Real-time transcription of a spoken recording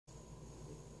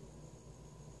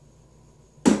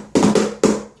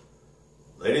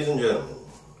Ladies and gentlemen,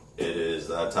 it is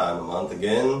that time of month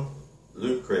again,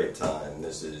 Loot Crate time.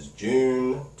 This is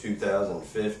June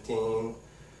 2015.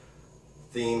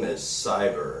 Theme is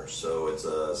cyber, so it's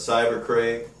a cyber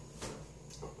crate.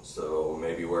 So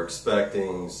maybe we're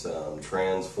expecting some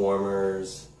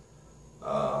Transformers.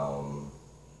 What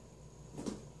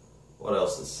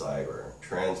else is cyber?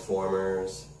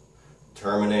 Transformers,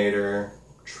 Terminator,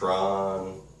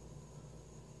 Tron.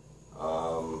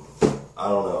 I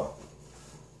don't know.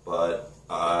 But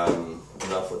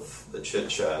enough with the chit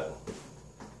chat.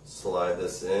 Slide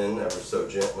this in ever so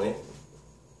gently.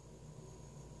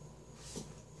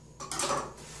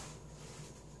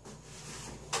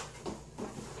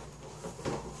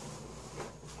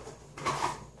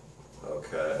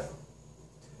 Okay.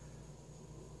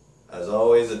 As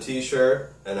always, a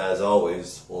t-shirt, and as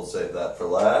always, we'll save that for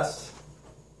last.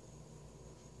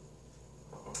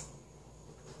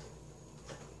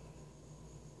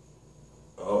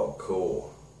 Oh,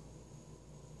 cool.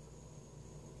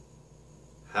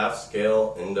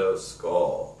 Half-scale Indo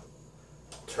Skull.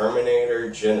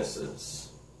 Terminator Genesis.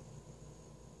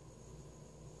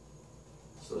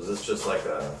 So is this just like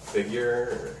a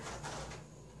figure?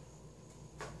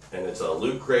 And it's a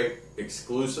Loot Crate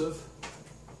exclusive,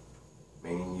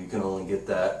 meaning you can only get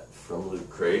that from Loot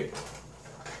Crate.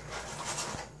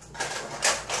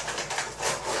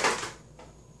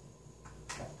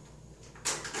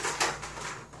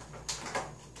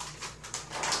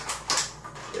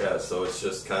 Yeah, so it's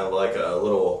just kind of like a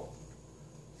little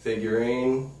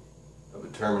figurine of a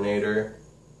Terminator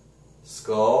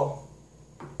skull.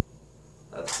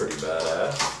 That's pretty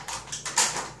badass.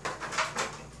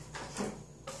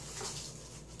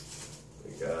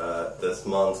 We got this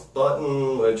month's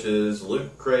button, which is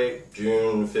Loot Crate,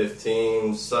 June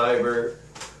 15, Cyber.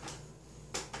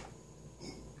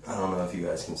 I don't know if you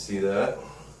guys can see that.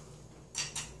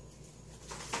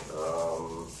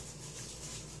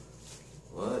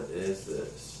 What is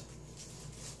this?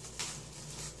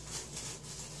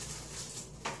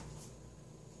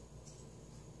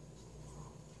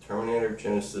 Terminator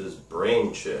Genesis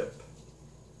brain chip.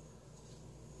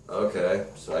 Okay,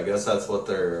 so I guess that's what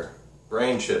their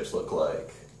brain chips look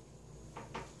like.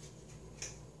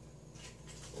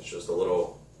 It's just a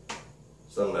little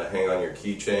something to hang on your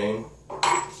keychain.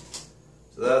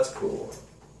 So that's cool.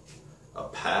 A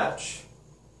patch.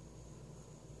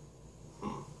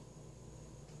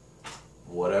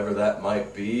 Whatever that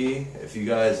might be, if you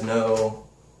guys know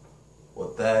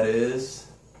what that is,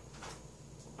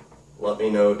 let me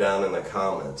know down in the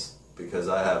comments, because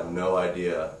I have no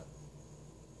idea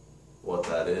what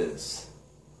that is.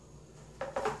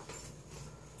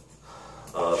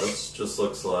 This just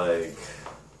looks like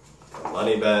a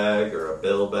money bag or a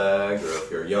bill bag, or if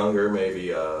you're younger,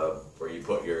 maybe where you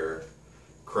put your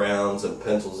crayons and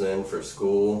pencils in for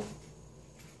school.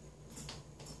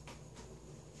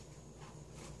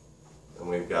 And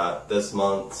we've got this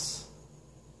month's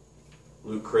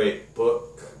Loot Crate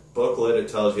booklet. It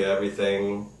tells you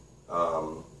everything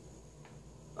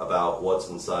about what's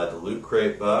inside the Loot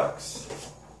Crate box.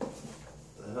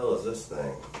 What the hell is this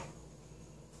thing?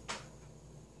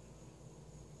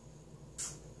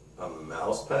 A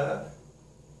mouse pad?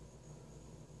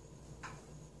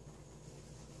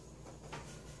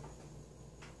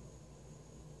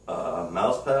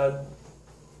 Mouse pad?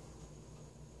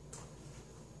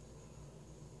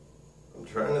 I'm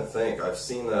trying to think. I've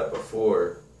seen that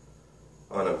before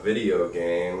on a video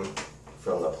game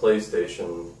from the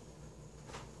PlayStation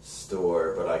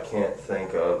store, but I can't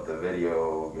think of the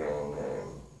video game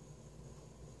name.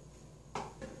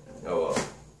 Oh well.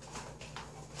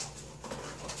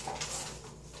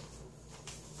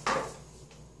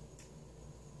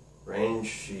 Range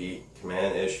sheet,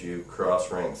 command issue,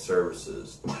 cross-rank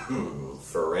services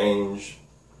for range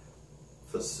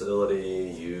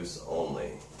facility use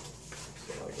only.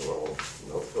 So like a little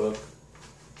notebook.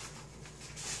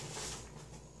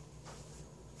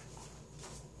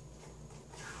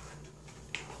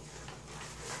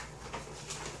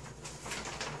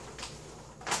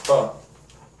 Huh.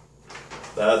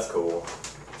 That's cool.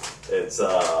 It's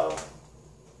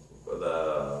with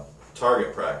a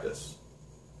target practice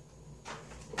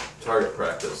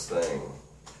thing.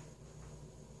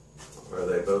 Are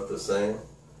they both the same?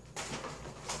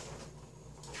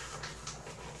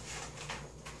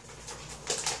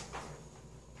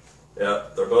 Yeah,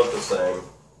 they're both the same.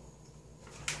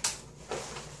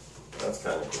 That's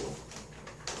kind of cool.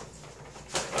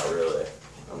 Not really.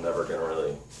 I'm never gonna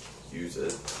really use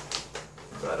it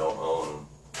because I don't own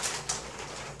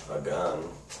a gun,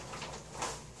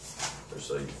 or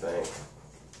so you think.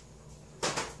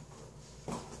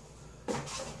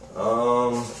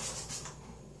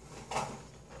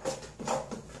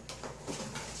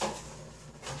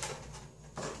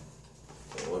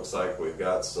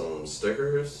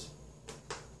 stickers.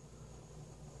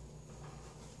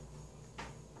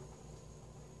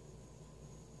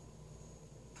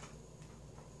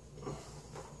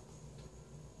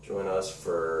 Join us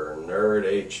for Nerd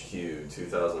HQ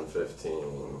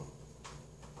 2015.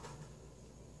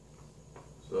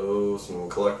 So, some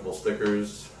collectible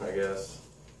stickers, I guess.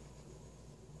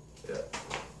 Yeah,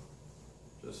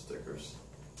 just stickers.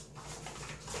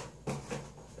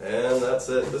 And that's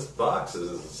it. This box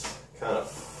is kind of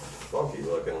funky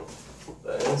looking.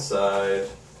 The inside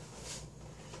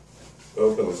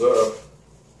opens up.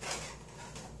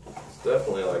 It's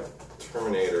definitely like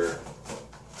Terminator.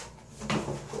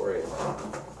 Wait.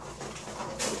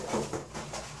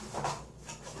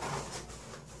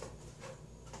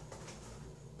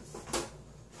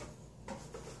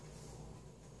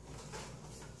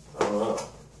 I don't know.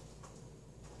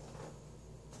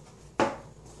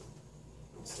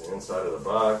 It's the inside of the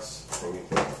box. And you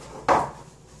can, I'm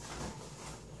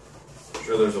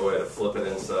sure there's a way to flip it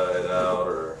inside out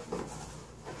or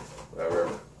whatever.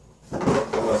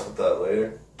 I'll mess with that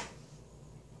later.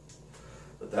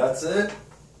 But that's it.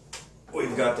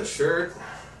 We've got the shirt.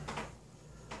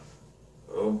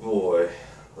 Oh boy.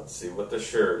 Let's see what the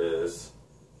shirt is.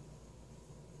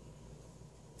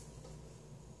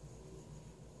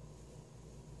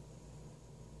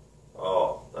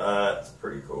 Oh, that's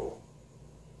pretty cool.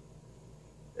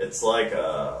 It's like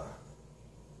a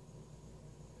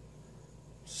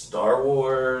Star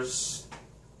Wars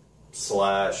 /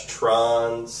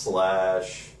 Tron /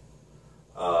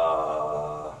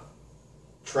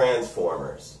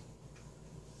 Transformers.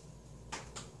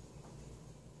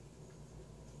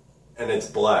 And it's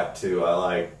black too. I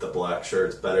like the black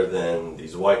shirts better than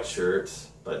these white shirts.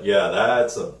 But yeah,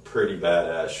 that's a pretty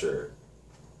badass shirt.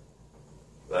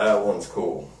 That one's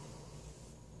cool.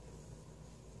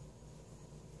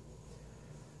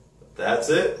 That's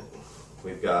it.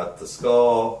 We've got the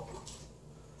skull,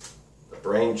 the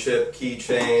brain chip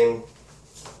keychain,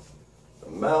 the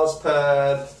mouse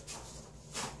pad,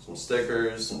 some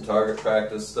stickers, some target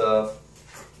practice stuff,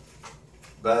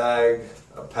 bag,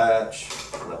 a patch,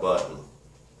 and a button.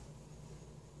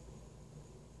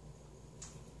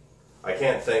 I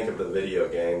can't think of the video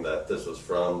game that this was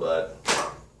from, but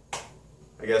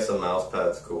I guess a mouse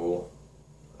pad's cool.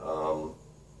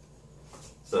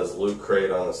 Says Loot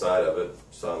Crate on the side of it,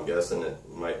 so I'm guessing it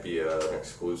might be an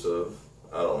exclusive.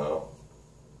 I don't know.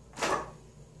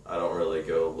 I don't really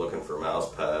go looking for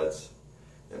mouse pads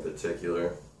in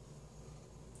particular.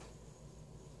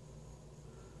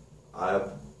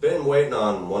 I've been waiting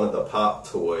on one of the Pop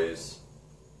toys,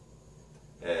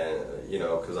 and you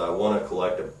know, because I want to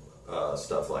collect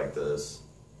stuff like this,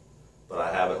 but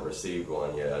I haven't received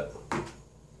one yet.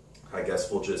 I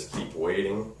guess we'll just keep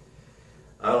waiting.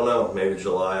 I don't know, maybe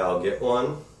July I'll get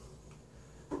one.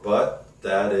 But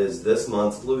that is this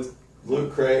month's Loot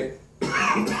Crate.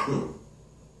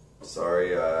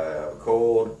 Sorry, I have a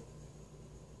cold.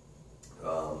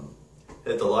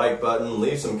 Hit the like button,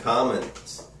 leave some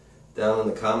comments down in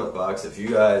the comment box if you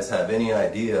guys have any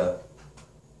idea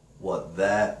what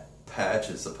that patch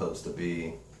is supposed to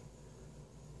be.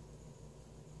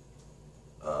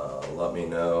 Let me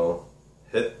know.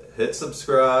 Hit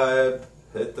subscribe,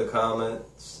 hit the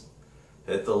comments,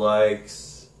 hit the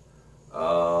likes.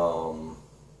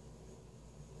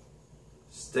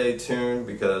 Stay tuned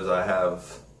because I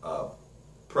have a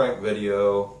prank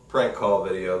call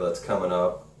video that's coming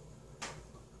up.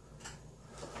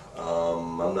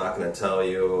 I'm not going to tell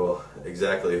you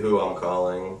exactly who I'm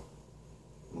calling,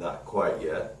 not quite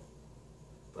yet,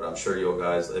 but I'm sure you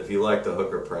guys, if you like the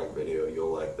hooker prank video,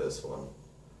 you'll like this one.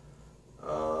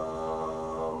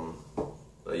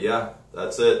 But yeah,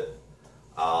 that's it.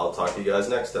 I'll talk to you guys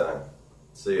next time.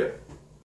 See ya.